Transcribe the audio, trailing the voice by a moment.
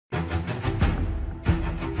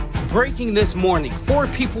Breaking this morning, 4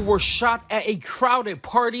 people were shot at a crowded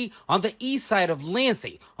party on the east side of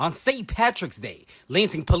Lansing on St. Patrick's Day.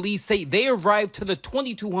 Lansing police say they arrived to the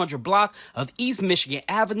 2200 block of East Michigan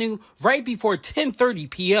Avenue right before 10:30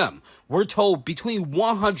 p.m. We're told between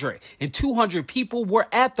 100 and 200 people were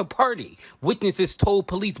at the party. Witnesses told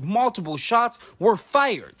police multiple shots were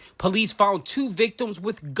fired. Police found 2 victims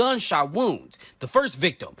with gunshot wounds. The first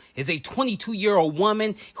victim is a 22-year-old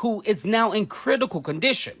woman who is now in critical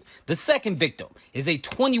condition. The second victim is a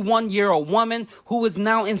 21-year-old woman who is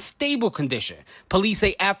now in stable condition. Police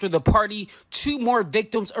say after the party, 2 more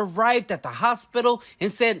victims arrived at the hospital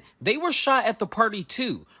and said they were shot at the party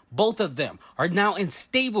too. Both of them are now in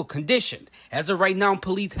stable condition. As of right now,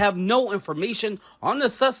 police have no information on the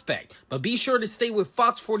suspect, but be sure to stay with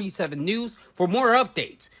Fox 47 News for more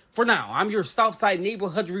updates. For now, I'm your Southside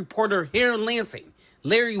neighborhood reporter here in Lansing,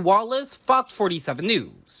 Larry Wallace, Fox 47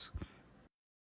 News.